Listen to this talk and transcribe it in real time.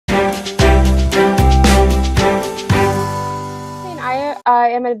I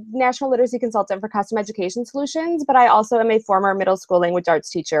am a national literacy consultant for custom education solutions, but I also am a former middle school language arts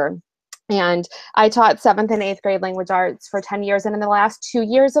teacher. And I taught 7th and 8th grade language arts for 10 years. And in the last 2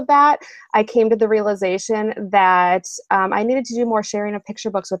 years of that, I came to the realization that I needed to do more sharing of picture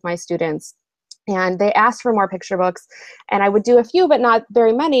books with my students. And they asked for more picture books, and I would do a few, but not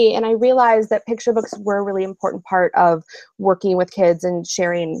very many. And I realized that picture books were a really important part of working with kids and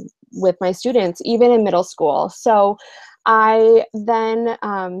sharing with my students, even in middle school. So I then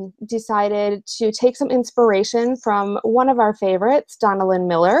decided to take some inspiration from one of our favorites, Donalyn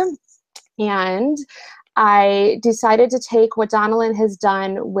Miller. And I decided to take what Donalyn has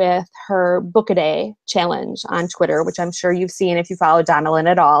done with her Book a Day challenge on Twitter, which I'm sure you've seen if you follow Donalyn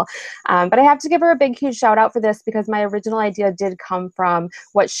at all. But I have to give her a big, huge shout out for this, because my original idea did come from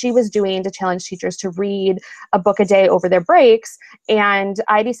what she was doing to challenge teachers to read a book a day over their breaks. And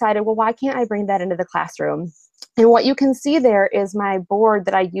I decided, well, why can't I bring that into the classroom? And what you can see there is my board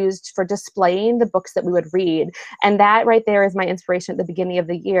that I used for displaying the books that we would read. And that right there is my inspiration at the beginning of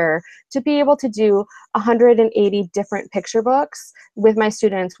the year, to be able to do 180 different picture books with my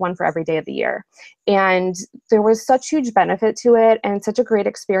students, one for every day of the year. And there was such huge benefit to it and such a great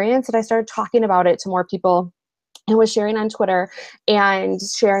experience that I started talking about it to more people, and was sharing on Twitter and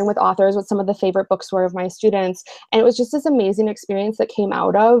sharing with authors what some of the favorite books were of my students. And it was just this amazing experience that came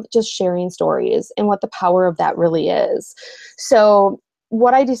out of just sharing stories and what the power of that really is. So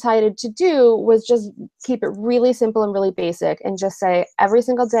what I decided to do was just keep it really simple and really basic, and just say, every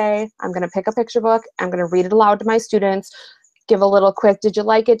single day, I'm going to pick a picture book, I'm going to read it aloud to my students, give a little quick, did you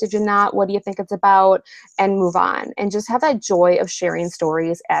like it, did you not, what do you think it's about, and move on. And just have that joy of sharing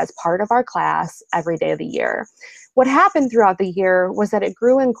stories as part of our class every day of the year. What happened throughout the year was that it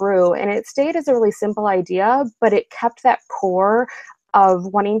grew and grew, and it stayed as a really simple idea, but it kept that core of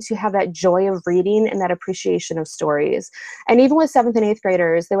wanting to have that joy of reading and that appreciation of stories. And even with 7th and 8th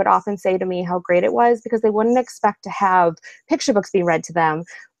graders, they would often say to me how great it was, because they wouldn't expect to have picture books being read to them.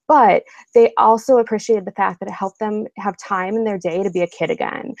 But they also appreciated the fact that it helped them have time in their day to be a kid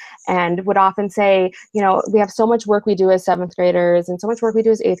again, and would often say, you know, we have so much work we do as 7th graders and so much work we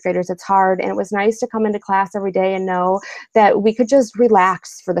do as 8th graders, it's hard. And it was nice to come into class every day and know that we could just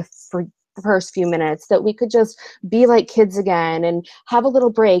relax for the first few minutes, that we could just be like kids again and have a little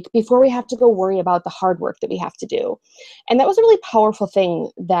break before we have to go worry about the hard work that we have to do. And that was a really powerful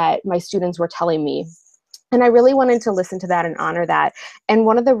thing that my students were telling me. And I really wanted to listen to that and honor that. And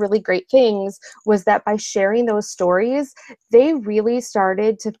one of the really great things was that by sharing those stories, they really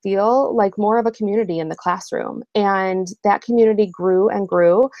started to feel like more of a community in the classroom. And that community grew and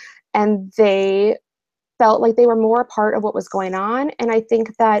grew, and they felt like they were more a part of what was going on. And I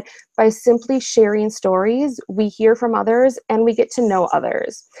think that by simply sharing stories, we hear from others and we get to know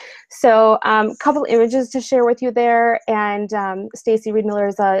others. So a couple images to share with you there. And Stacy Reed Miller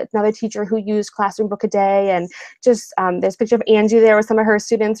is another teacher who used Classroom Book a Day. And just there's a picture of Angie there with some of her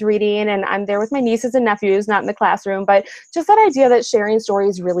students reading. And I'm there with my nieces and nephews, not in the classroom, but just that idea that sharing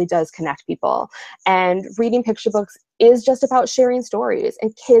stories really does connect people. And reading picture books is just about sharing stories,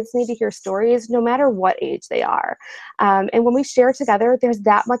 and kids need to hear stories no matter what age they are. And when we share together, there's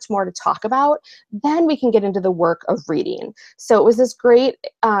that much more to talk about. Then we can get into the work of reading. So it was this great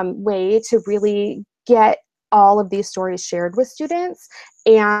way to really get all of these stories shared with students.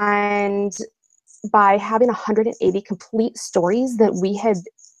 And by having 180 complete stories that we had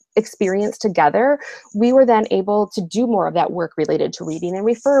experienced together, we were then able to do more of that work related to reading and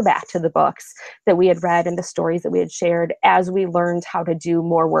refer back to the books that we had read and the stories that we had shared as we learned how to do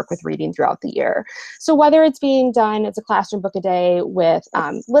more work with reading throughout the year. So whether it's being done as a classroom book a day with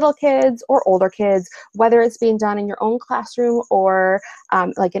little kids or older kids, whether it's being done in your own classroom or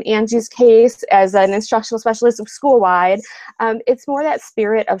like in Angie's case as an instructional specialist school-wide, it's more that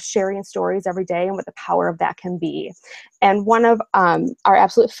spirit of sharing stories every day and what the power of that can be. And one of our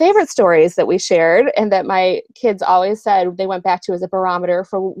absolute favorite stories that we shared, and that my kids always said they went back to as a barometer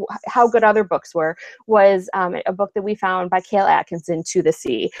for how good other books were, was a book that we found by Cale Atkinson, To the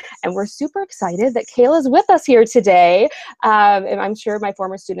Sea. And we're super excited that Cale is with us here today. And I'm sure my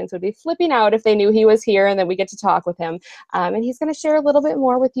former students would be flipping out if they knew he was here and that we get to talk with him. And he's going to share a little bit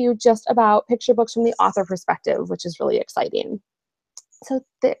more with you just about picture books from the author perspective, which is really exciting. So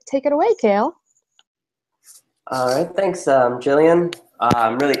take it away, Cale. All right, thanks, Jillian.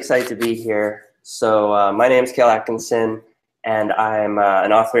 I'm really excited to be here. So my name is Cale Atkinson, and I'm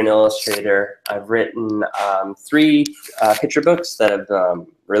an author and illustrator. I've written 3 picture books that have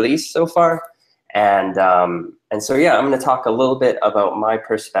released so far, and so yeah, I'm going to talk a little bit about my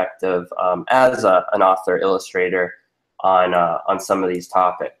perspective as an author illustrator on some of these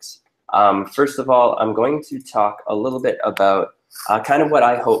topics. First of all, I'm going to talk a little bit about kind of what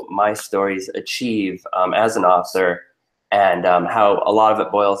I hope my stories achieve as an author, and how a lot of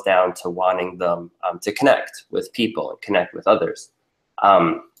it boils down to wanting them to connect with people and connect with others.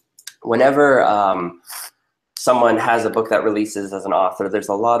 Whenever someone has a book that releases as an author, there's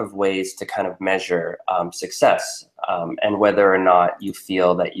a lot of ways to kind of measure success, and whether or not you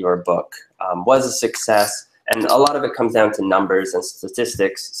feel that your book was a success. And a lot of it comes down to numbers and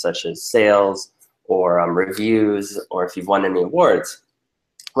statistics, such as sales or reviews, or if you've won any awards,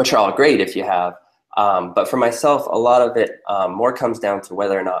 which are all great if you have. But for myself, a lot of it more comes down to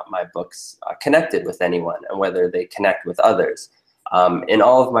whether or not my books connected with anyone and whether they connect with others. In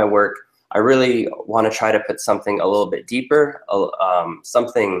all of my work, I really want to try to put something a little bit deeper,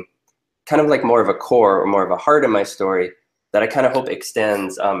 something kind of like more of a core or more of a heart in my story that I kind of hope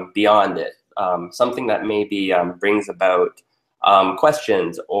extends beyond it. Something that maybe brings about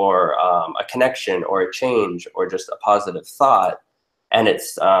questions or a connection or a change or just a positive thought. And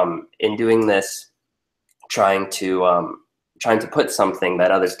it's in doing this, trying to put something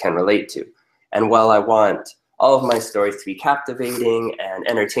that others can relate to. And while I want all of my stories to be captivating and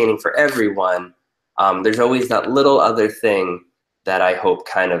entertaining for everyone, there's always that little other thing that I hope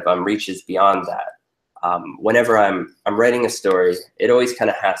kind of reaches beyond that. Whenever I'm writing a story, it always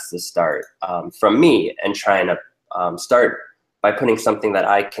kind of has to start from me, and trying to start by putting something that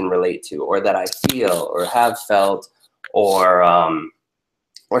I can relate to, or that I feel or have felt, or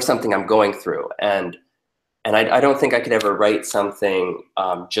something I'm going through. And I don't think I could ever write something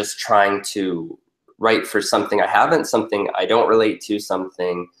just trying to write for something I haven't, something I don't relate to,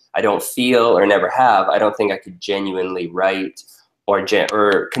 something I don't feel or never have. I don't think I could genuinely write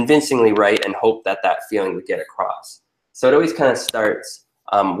or convincingly write and hope that that feeling would get across. So it always kind of starts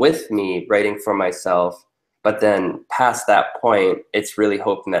with me writing for myself, but then past that point, it's really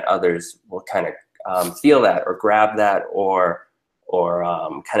hoping that others will kind of feel that or grab that or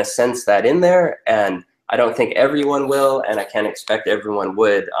kind of sense that in there. And I don't think everyone will, and I can't expect everyone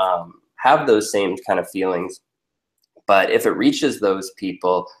would have those same kind of feelings. But if it reaches those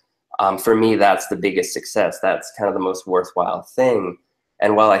people, for me, that's the biggest success. That's kind of the most worthwhile thing.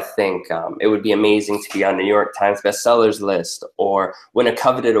 And while I think it would be amazing to be on the New York Times bestsellers list or win a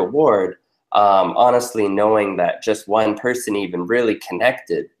coveted award, honestly, knowing that just one person even really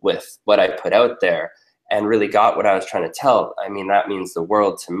connected with what I put out there and really got what I was trying to tell, I mean, that means the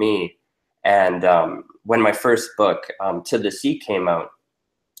world to me. And when my first book, To the Sea, came out,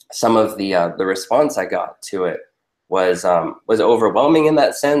 some of the response I got to it was overwhelming in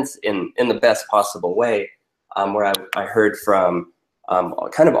that sense, in the best possible way, where I heard from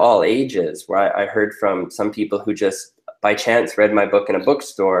kind of all ages, where I heard from some people who just by chance read my book in a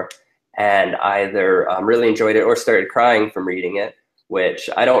bookstore and either really enjoyed it or started crying from reading it, which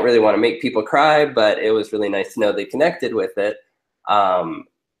I don't really want to make people cry, but it was really nice to know they connected with it,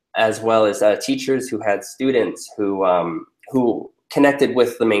 as well as teachers who had students who connected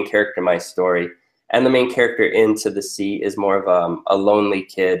with the main character in my story. And the main character in To the Sea is more of a lonely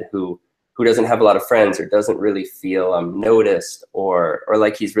kid who doesn't have a lot of friends or doesn't really feel noticed or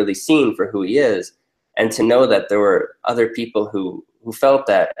like he's really seen for who he is. And to know that there were other people who felt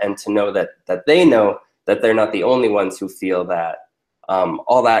that, and to know that they know that they're not the only ones who feel that,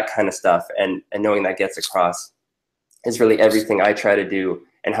 all that kind of stuff, and knowing that gets across is really everything I try to do,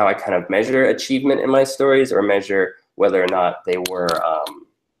 and how I kind of measure achievement in my stories, or measure whether or not they were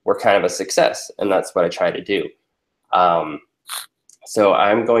kind of a success. And that's what I try to do. So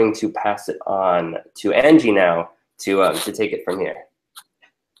I'm going to pass it on to Angie now to take it from here.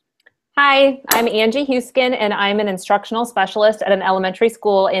 Hi, I'm Angie Huesgen, and I'm an instructional specialist at an elementary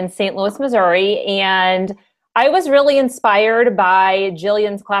school in St. Louis, Missouri. And I was really inspired by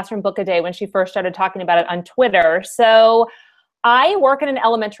Jillian's Classroom Book a Day when she first started talking about it on Twitter. So I work in an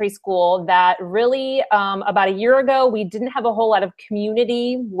elementary school that really, about a year ago, we didn't have a whole lot of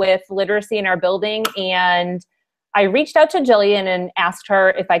community with literacy in our building. And I reached out to Jillian and asked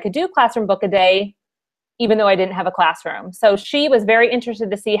her if I could do Classroom Book a Day, even though I didn't have a classroom. So she was very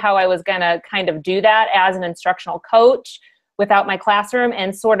interested to see how I was going to kind of do that as an instructional coach without my classroom.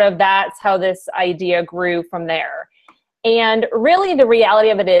 And sort of that's how this idea grew from there. And really the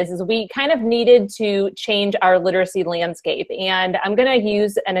reality of it is we kind of needed to change our literacy landscape. And I'm going to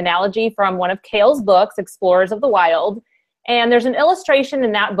use an analogy from one of Cale's books, Explorers of the Wild. And there's an illustration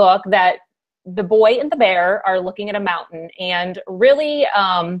in that book that the boy and the bear are looking at a mountain. And really,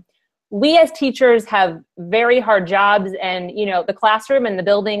 we as teachers have very hard jobs, and the classroom and the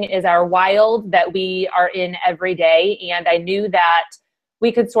building is our wild that we are in every day. And I knew that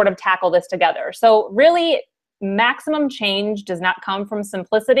we could sort of tackle this together. So really, maximum change does not come from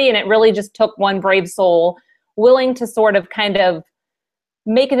simplicity, and it really just took one brave soul willing to sort of kind of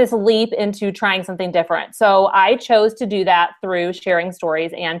make this leap into trying something different. So I chose to do that through sharing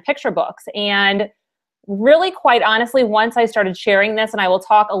stories and picture books. And really, quite honestly, once I started sharing this, and I will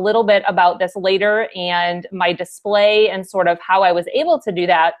talk a little bit about this later, and my display and sort of how I was able to do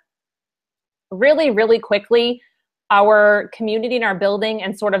that, really, really quickly, our community and our building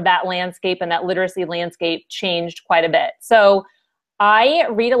and sort of that landscape and that literacy landscape changed quite a bit. So I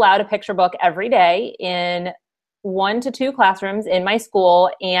read aloud a picture book every day in 1 to 2 classrooms in my school,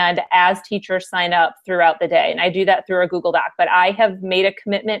 and as teachers sign up throughout the day. And I do that through a Google Doc, but I have made a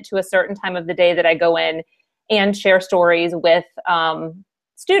commitment to a certain time of the day that I go in and share stories with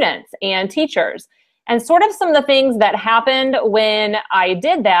students and teachers. And sort of some of the things that happened when I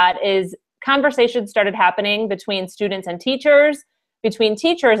did that is conversations started happening between students and teachers, between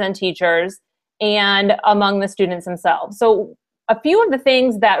teachers and teachers, and among the students themselves. So a few of the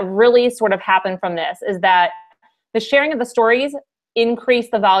things that really sort of happened from this is that the sharing of the stories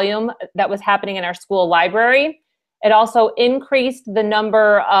increased the volume that was happening in our school library. It also increased the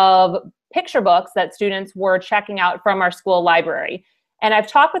number of picture books that students were checking out from our school library. And I've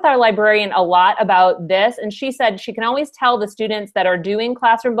talked with our librarian a lot about this, and she said she can always tell the students that are doing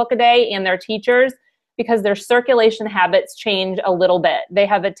Classroom Book a Day and their teachers because their circulation habits change a little bit. They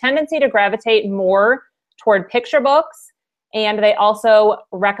have a tendency to gravitate more toward picture books, and they also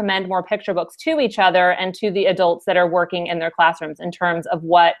recommend more picture books to each other and to the adults that are working in their classrooms in terms of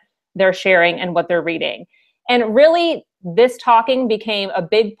what they're sharing and what they're reading. And really, this talking became a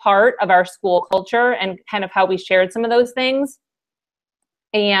big part of our school culture and kind of how we shared some of those things,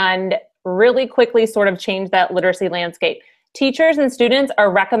 and really quickly sort of changed that literacy landscape. Teachers and students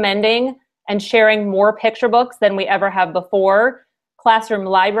are recommending and sharing more picture books than we ever have before. Classroom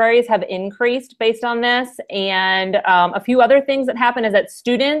libraries have increased based on this. And a few other things that happen is that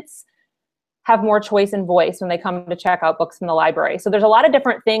students have more choice and voice when they come to check out books from the library. So there's a lot of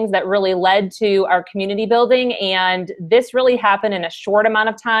different things that really led to our community building. And this really happened in a short amount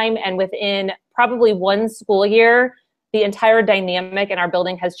of time. And within probably 1 school year, the entire dynamic in our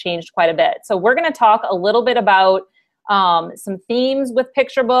building has changed quite a bit. So we're going to talk a little bit about some themes with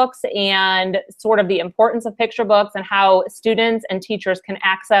picture books and sort of the importance of picture books and how students and teachers can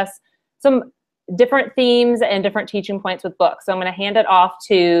access some different themes and different teaching points with books. So I'm going to hand it off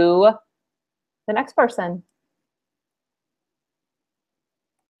to the next person.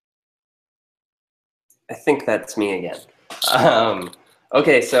 I think that's me again.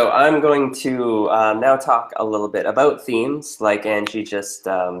 Okay, so I'm going to now talk a little bit about themes, like Angie just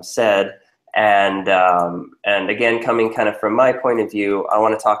said. And again, coming kind of from my point of view, I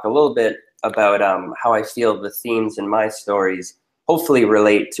want to talk a little bit about how I feel the themes in my stories hopefully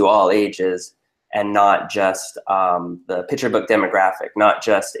relate to all ages and not just the picture book demographic, not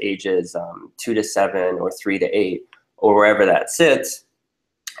just ages 2 to 7 or 3 to 8 or wherever that sits,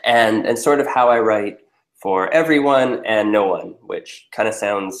 and sort of how I write for everyone and no one, which kind of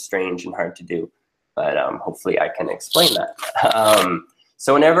sounds strange and hard to do, but hopefully I can explain that.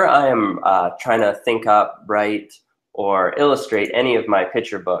 So whenever I am trying to think up, write, or illustrate any of my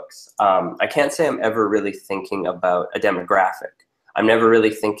picture books, I can't say I'm ever really thinking about a demographic. I'm never really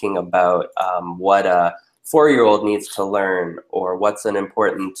thinking about what a 4-year-old needs to learn or what's an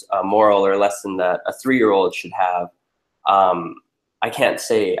important moral or lesson that a 3-year-old should have. I can't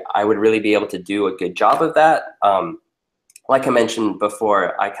say I would really be able to do a good job of that. Like I mentioned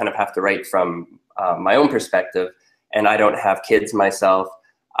before, I kind of have to write from my own perspective, and I don't have kids myself.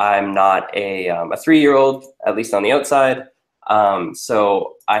 I'm not a 3-year-old, at least on the outside.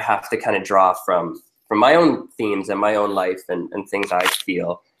 So I have to kind of draw from my own themes and my own life and things I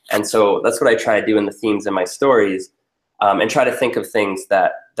feel. And so that's what I try to do in the themes in my stories, and try to think of things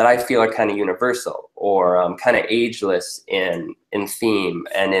that I feel are kind of universal or kind of ageless in theme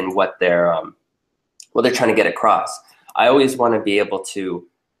and in what they're trying to get across. I always want to be able to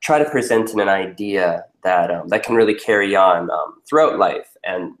try to present an idea that can really carry on throughout life,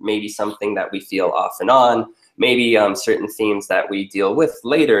 and maybe something that we feel off and on, maybe certain themes that we deal with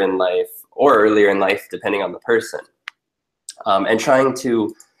later in life or earlier in life, depending on the person, and trying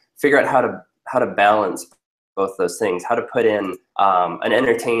to figure out how to balance both those things, how to put in an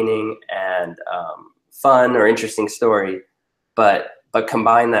entertaining and fun or interesting story, but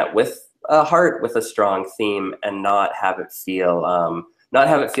combine that with a heart, with a strong theme, and not have it feel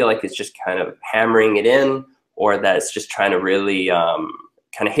like it's just kind of hammering it in, or that it's just trying to really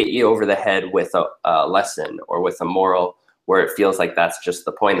kind of hit you over the head with a lesson or with a moral, where it feels like that's just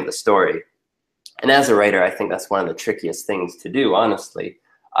the point of the story. And as a writer, I think that's one of the trickiest things to do, honestly.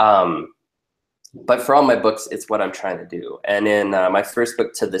 But for all my books, it's what I'm trying to do. And in my first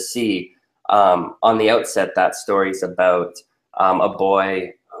book, To the Sea, On the outset, that story's about a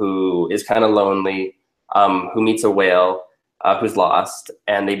boy who is kind of lonely, who meets a whale who's lost,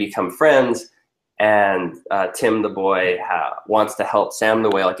 and they become friends. And Tim, the boy, wants to help Sam, the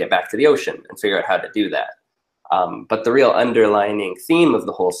whale, get back to the ocean and figure out how to do that. But the real underlining theme of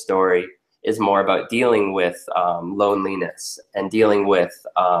the whole story is more about dealing with loneliness and dealing with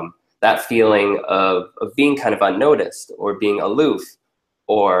that feeling of being kind of unnoticed or being aloof,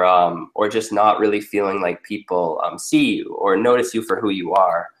 or just not really feeling like people see you or notice you for who you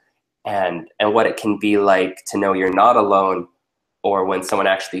are, and what it can be like to know you're not alone, or when someone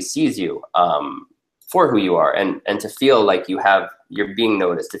actually sees you for who you are, and to feel like you're being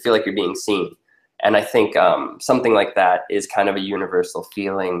noticed, to feel like you're being seen. And I think something like that is kind of a universal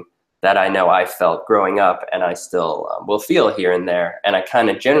feeling that I know I felt growing up, and I still will feel here and there. And I kind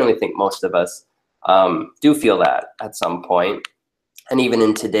of generally think most of us do feel that at some point. And even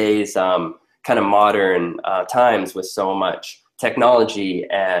in today's kind of modern times, with so much technology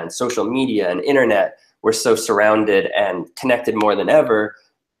and social media and internet, we're so surrounded and connected more than ever.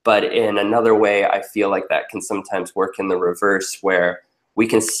 But in another way, I feel like that can sometimes work in the reverse, where we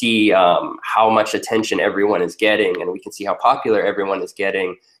can see how much attention everyone is getting, and we can see how popular everyone is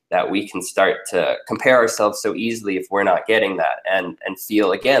getting, that we can start to compare ourselves so easily if we're not getting that, and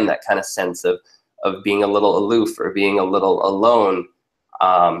feel again that kind of sense of being a little aloof or being a little alone,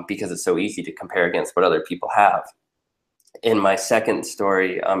 because it's so easy to compare against what other people have. In my second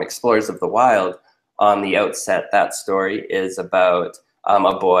story, Explorers of the Wild, on the outset, that story is about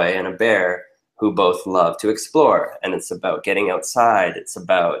a boy and a bear who both love to explore, and it's about getting outside. It's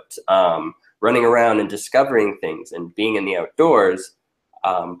about running around and discovering things and being in the outdoors.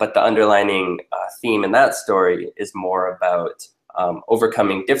 But the underlining theme in that story is more about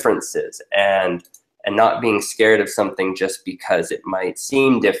overcoming differences and not being scared of something just because it might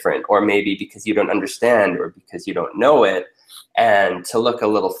seem different, or maybe because you don't understand, or because you don't know it, and to look a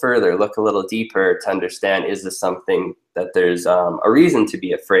little further, look a little deeper to understand, is this something that there's a reason to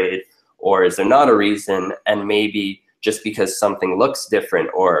be afraid, or is there not a reason? And maybe just because something looks different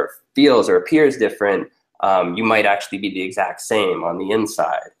or feels or appears different, you might actually be the exact same on the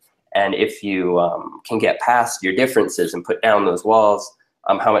inside. And if you can get past your differences and put down those walls,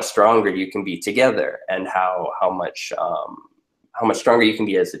 how much stronger you can be together, and how much stronger you can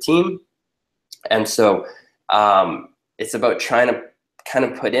be as a team. And so it's about trying to kind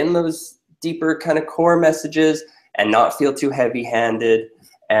of put in those deeper kind of core messages and not feel too heavy-handed,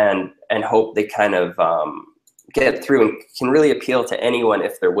 and hope they kind of get through and can really appeal to anyone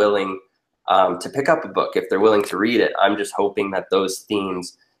if they're willing to pick up a book, if they're willing to read it. I'm just hoping that those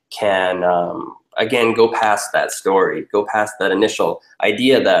themes can, again, go past that story, go past that initial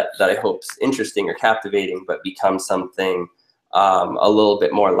idea that I hope's interesting or captivating, but become something a little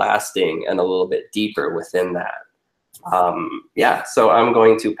bit more lasting and a little bit deeper within that. Yeah, so I'm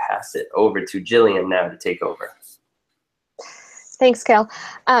going to pass it over to Jillian now to take over. Thanks, Cale.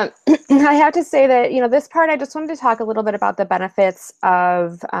 I have to say that, this part, I just wanted to talk a little bit about the benefits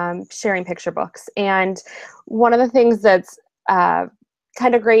of sharing picture books. And one of the things that's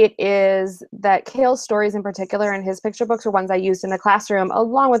kind of great is that Cale's stories in particular, and his picture books, are ones I used in the classroom,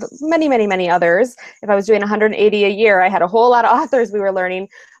 along with many, many, many others. If I was doing 180 a year, I had a whole lot of authors we were learning.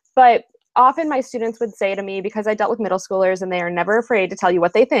 But often my students would say to me, because I dealt with middle schoolers and they are never afraid to tell you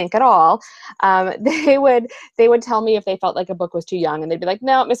what they think at all, they would tell me if they felt like a book was too young, and they'd be like,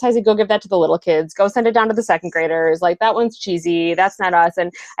 no, Miss Heise, go give that to the little kids. Go send it down to the second graders. Like, that one's cheesy. That's not us.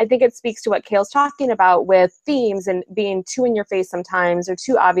 And I think it speaks to what Cale's talking about with themes and being too in your face sometimes, or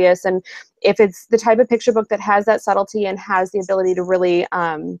too obvious. And if it's the type of picture book that has that subtlety and has the ability to really,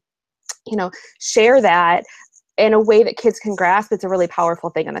 share that in a way that kids can grasp, it's a really powerful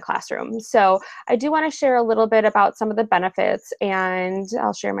thing in the classroom. So I do want to share a little bit about some of the benefits, and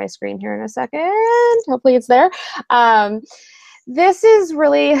I'll share my screen here in a second. Hopefully it's there. This is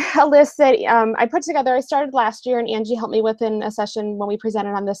really a list that I put together. I started last year, and Angie helped me with in a session when we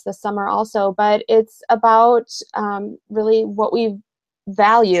presented on this summer also, but it's about really what we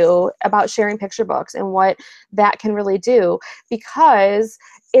value about sharing picture books and what that can really do, because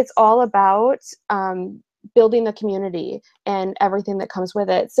it's all about building the community and everything that comes with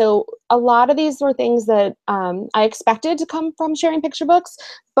it. So a lot of these were things that I expected to come from sharing picture books,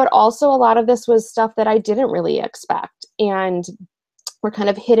 but also a lot of this was stuff that I didn't really expect and were kind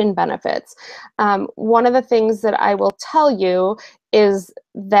of hidden benefits. One of the things that I will tell you is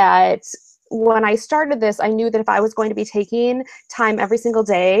that when I started this, I knew that if I was going to be taking time every single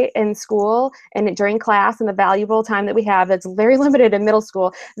day in school and during class and the valuable time that we have that's very limited in middle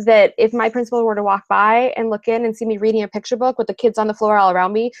school, that if my principal were to walk by and look in and see me reading a picture book with the kids on the floor all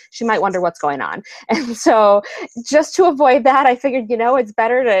around me, she might wonder what's going on. And so just to avoid that, I figured, it's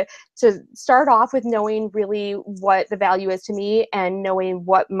better to start off with knowing really what the value is to me and knowing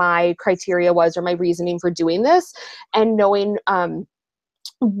what my criteria was or my reasoning for doing this, and knowing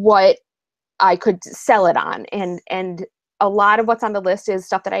what I could sell it on. And a lot of what's on the list is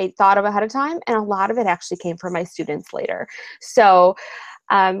stuff that I thought of ahead of time, and a lot of it actually came from my students later. So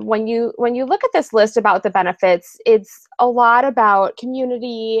when you look at this list about the benefits, it's a lot about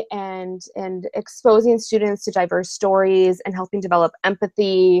community and exposing students to diverse stories and helping develop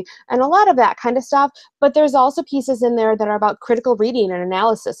empathy and a lot of that kind of stuff. But there's also pieces in there that are about critical reading and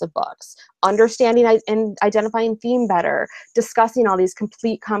analysis of books, understanding and identifying theme better, discussing all these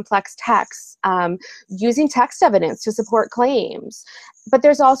complete complex texts, using text evidence to support claims. But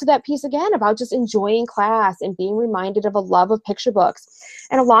there's also that piece again about just enjoying class and being reminded of a love of picture books.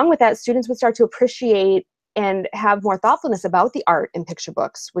 And along with that, students would start to appreciate and have more thoughtfulness about the art in picture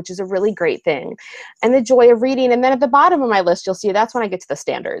books, which is a really great thing. And the joy of reading. And then at the bottom of my list, you'll see that's when I get to the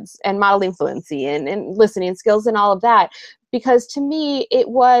standards and modeling fluency and listening skills and all of that. Because to me, it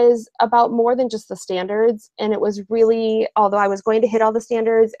was about more than just the standards. And it was really, although I was going to hit all the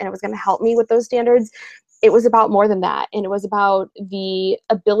standards and it was going to help me with those standards, it was about more than that. And it was about the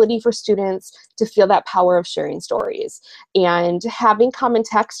ability for students to feel that power of sharing stories. And having common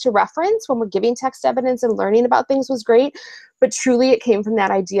text to reference when we're giving text evidence and learning about things was great. But truly, it came from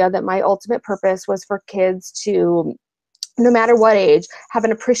that idea that my ultimate purpose was for kids to, no matter what age, have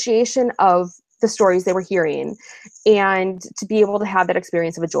an appreciation of the stories they were hearing and to be able to have that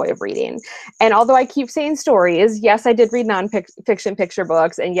experience of a joy of reading. And although I keep saying stories, yes, I did read nonfiction picture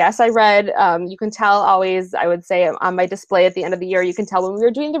books. And yes, I read, you can tell always, I would say on my display at the end of the year, you can tell when we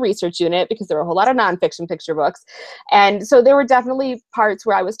were doing the research unit because there were a whole lot of nonfiction picture books. And so there were definitely parts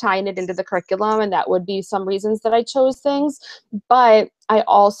where I was tying it into the curriculum, and that would be some reasons that I chose things. But I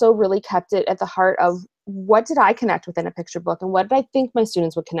also really kept it at the heart of what did I connect with in a picture book, and what did I think my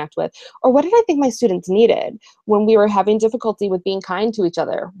students would connect with, or what did I think my students needed when we were having difficulty with being kind to each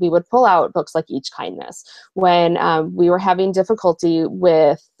other? We would pull out books like Each Kindness. When we were having difficulty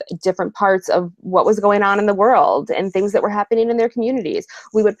with different parts of what was going on in the world and things that were happening in their communities,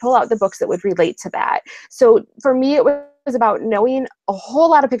 we would pull out the books that would relate to that. So for me, it was about knowing a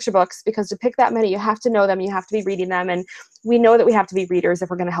whole lot of picture books, because to pick that many, you have to know them, you have to be reading them, and we know that we have to be readers if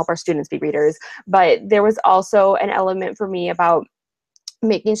we're going to help our students be readers. But there was also an element for me about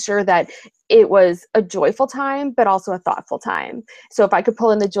making sure that it was a joyful time, but also a thoughtful time. So if I could pull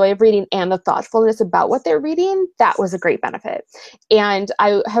in the joy of reading and the thoughtfulness about what they're reading, that was a great benefit. And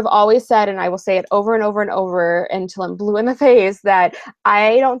I have always said, and I will say it over and over and over until I'm blue in the face, that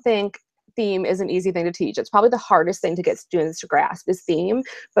I don't think theme is an easy thing to teach. It's probably the hardest thing to get students to grasp is theme,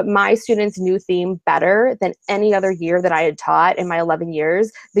 but my students knew theme better than any other year that I had taught in my 11 years,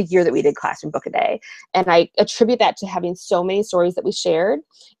 the year that we did Classroom Book a Day. And I attribute that to having so many stories that we shared.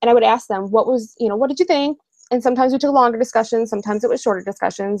 And I would ask them, what did you think? And sometimes we took longer discussions, sometimes it was shorter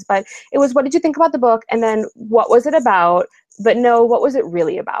discussions, but it was, what did you think about the book? And then what was it about? But no, what was it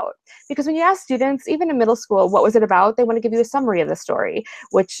really about? Because when you ask students, even in middle school, what was it about? They want to give you a summary of the story,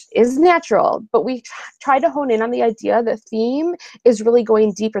 which is natural. But we try to hone in on the idea that theme is really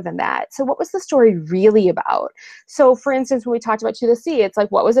going deeper than that. So what was the story really about? So for instance, when we talked about To the Sea, it's like,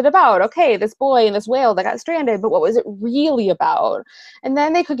 what was it about? Okay, this boy and this whale that got stranded, but what was it really about? And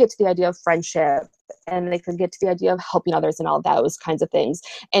then they could get to the idea of friendship, and they could get to the idea of helping others and all those kinds of things,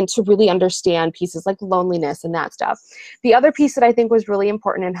 and to really understand pieces like loneliness and that stuff. The other piece that I think was really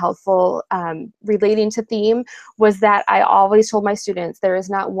important and helpful relating to theme was that I always told my students there is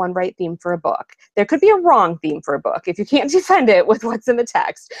not one right theme for a book. There could be a wrong theme for a book if you can't defend it with what's in the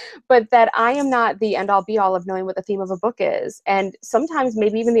text, but that I am not the end-all be-all of knowing what the theme of a book is. And sometimes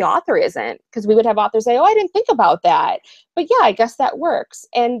maybe even the author isn't, because we would have authors say, oh, I didn't think about that. But yeah, I guess that works.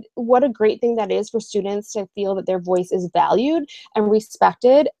 And what a great thing that is for students to feel that their voice is valued and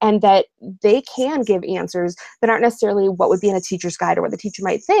respected, and that they can give answers that aren't necessarily what would be in a teacher's guide or what the teacher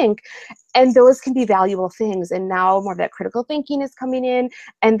might think. And those can be valuable things. And now more of that critical thinking is coming in,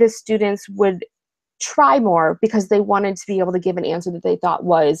 and the students would try more because they wanted to be able to give an answer that they thought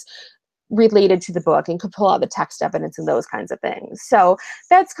was related to the book and could pull out the text evidence and those kinds of things. So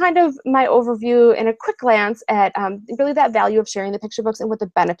that's kind of my overview and a quick glance at really that value of sharing the picture books and what the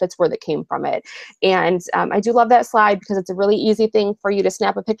benefits were that came from it. And I do love that slide because it's a really easy thing for you to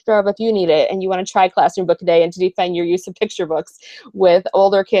snap a picture of if you need it and you want to try Classroom Book a Day and to defend your use of picture books with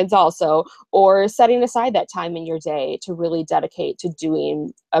older kids also, or setting aside that time in your day to really dedicate to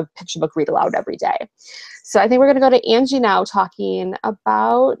doing a picture book read aloud every day. So I think we're going to go to Angie now talking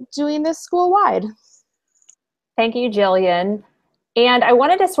about doing this school-wide. Thank you, Jillian. And I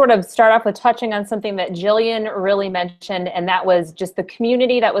wanted to sort of start off with touching on something that Jillian really mentioned, and that was just the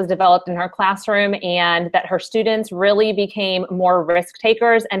community that was developed in her classroom, and that her students really became more risk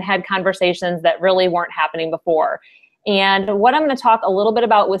takers and had conversations that really weren't happening before. And what I'm going to talk a little bit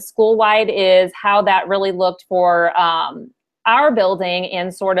about with school-wide is how that really looked for our building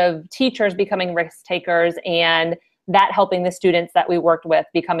and sort of teachers becoming risk takers, and that helping the students that we worked with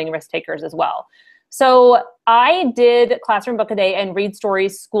becoming risk takers as well. So I did Classroom Book a Day and read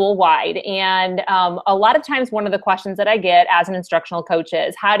stories school-wide. And a lot of times one of the questions that I get as an instructional coach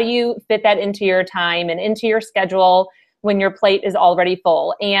is, how do you fit that into your time and into your schedule when your plate is already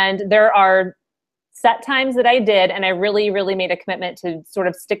full? And there are set times that I did, and I really, really made a commitment to sort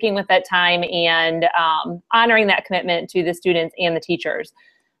of sticking with that time and honoring that commitment to the students and the teachers.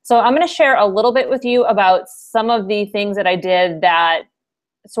 So I'm going to share a little bit with you about some of the things that I did that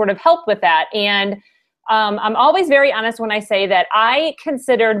sort of helped with that. And I'm always very honest when I say that I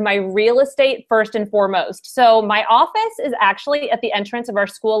considered my real estate first and foremost. So my office is actually at the entrance of our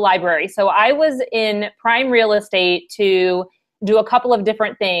school library. So I was in prime real estate to do a couple of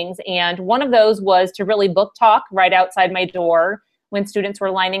different things. And one of those was to really book talk right outside my door when students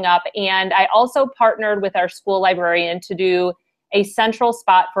were lining up. And I also partnered with our school librarian to do a central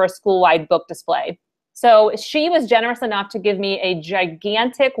spot for a school-wide book display. So she was generous enough to give me a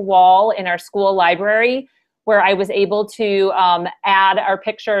gigantic wall in our school library where I was able to add our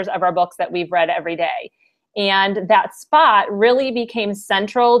pictures of our books that we've read every day. And that spot really became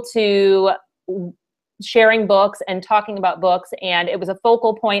central to sharing books and talking about books. And it was a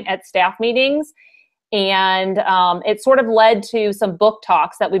focal point at staff meetings. And it sort of led to some book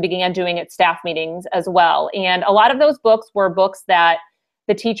talks that we began doing at staff meetings as well. And a lot of those books were books that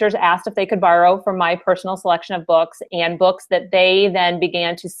the teachers asked if they could borrow from my personal selection of books, and books that they then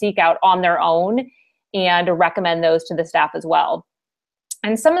began to seek out on their own and recommend those to the staff as well.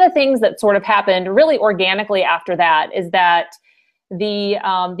 And some of the things that sort of happened really organically after that is that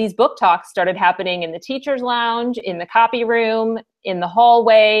these book talks started happening in the teacher's lounge, in the copy room, in the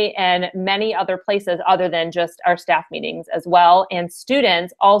hallway, and many other places other than just our staff meetings as well. And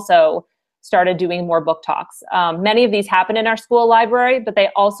students also started doing more book talks. Many of these happened in our school library, but they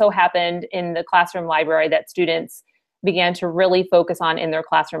also happened in the classroom library that students began to really focus on in their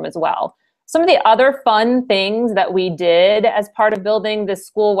classroom as well. Some of the other fun things that we did as part of building this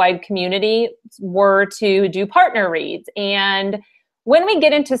school-wide community were to do partner reads. And when we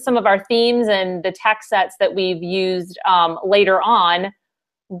get into some of our themes and the text sets that we've used later on,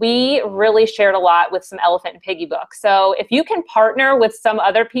 we really shared a lot with some Elephant and Piggy books. So if you can partner with some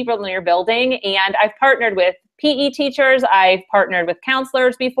other people in your building, and I've partnered with PE teachers, I've partnered with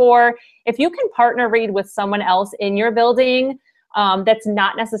counselors before, if you can partner read with someone else in your building that's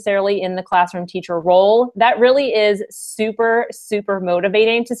not necessarily in the classroom teacher role, that really is super, super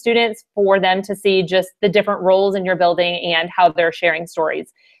motivating to students for them to see just the different roles in your building and how they're sharing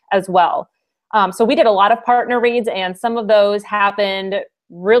stories as well. So we did a lot of partner reads, and some of those happened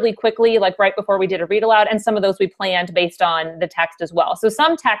really quickly, like right before we did a read aloud, and some of those we planned based on the text as well. So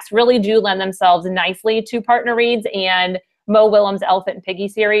some texts really do lend themselves nicely to partner reads, and Mo Willems' Elephant and Piggy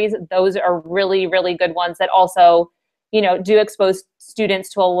series, those are really, really good ones that also, you know, do expose students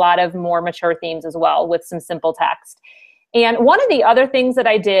to a lot of more mature themes as well with some simple text. And one of the other things that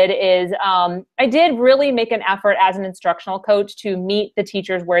I did is I did really make an effort as an instructional coach to meet the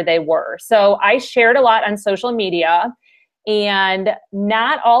teachers where they were. So I shared a lot on social media, and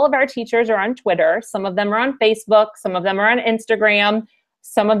not all of our teachers are on Twitter. Some of them are on Facebook, some of them are on Instagram,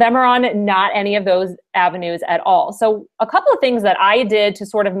 some of them are on not any of those avenues at all. So a couple of things that I did to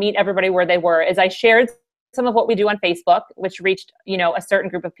sort of meet everybody where they were is I shared some of what we do on Facebook, which reached, you know, a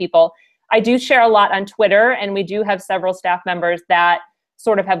certain group of people. I do share a lot on Twitter, and we do have several staff members that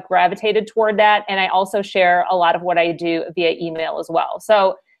sort of have gravitated toward that. And I also share a lot of what I do via email as well.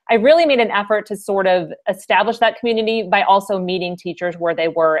 So I really made an effort to sort of establish that community by also meeting teachers where they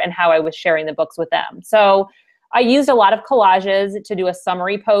were and how I was sharing the books with them. So I used a lot of collages to do a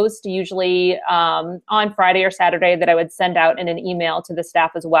summary post, usually on Friday or Saturday, that I would send out in an email to the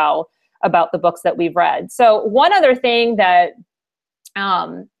staff as well about the books that we've read. So one other thing that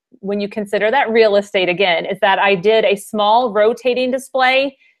when you consider that real estate again, is that I did a small rotating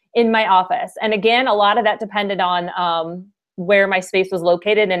display in my office. And again, a lot of that depended on where my space was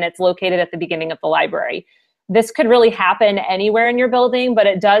located, and it's located at the beginning of the library. This could really happen anywhere in your building, but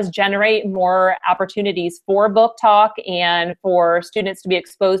it does generate more opportunities for book talk and for students to be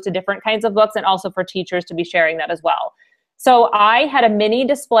exposed to different kinds of books, and also for teachers to be sharing that as well. So I had a mini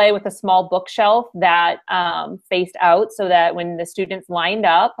display with a small bookshelf that faced out, so that when the students lined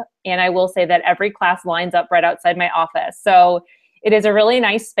up, and I will say that every class lines up right outside my office. So it is a really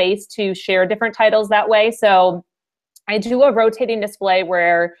nice space to share different titles that way. So I do a rotating display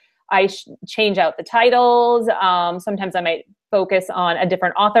where I change out the titles. Sometimes I might focus on a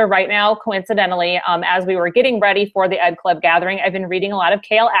different author. Right now, coincidentally, as we were getting ready for the Ed Club gathering, I've been reading a lot of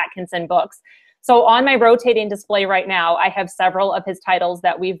Cale Atkinson books. So on my rotating display right now, I have several of his titles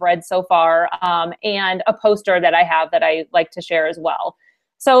that we've read so far, and a poster that I have that I like to share as well.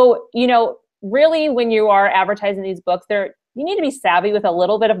 So, you know, really when you are advertising these books, you need to be savvy with a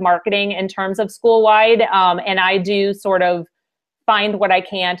little bit of marketing in terms of school-wide, and I do sort of find what I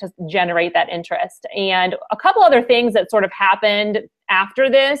can to generate that interest. And a couple other things that sort of happened after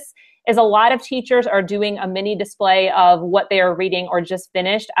this is a lot of teachers are doing a mini display of what they are reading or just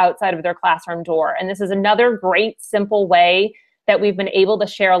finished outside of their classroom door. And this is another great, simple way that we've been able to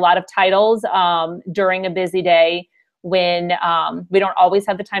share a lot of titles during a busy day when we don't always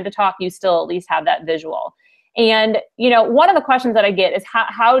have the time to talk. You still at least have that visual. And, you know, one of the questions that I get is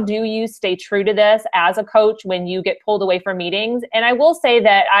how do you stay true to this as a coach when you get pulled away from meetings? And I will say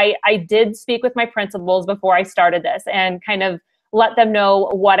that I did speak with my principals before I started this and kind of let them know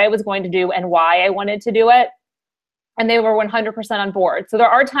what I was going to do and why I wanted to do it. And they were 100% on board. So there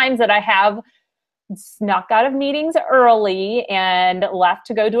are times that I have snuck out of meetings early and left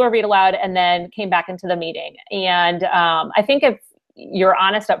to go do a read aloud and then came back into the meeting. And I think if you're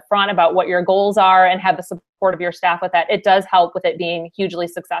honest up front about what your goals are and have the support of your staff with that, it does help with it being hugely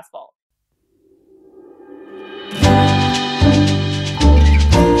successful.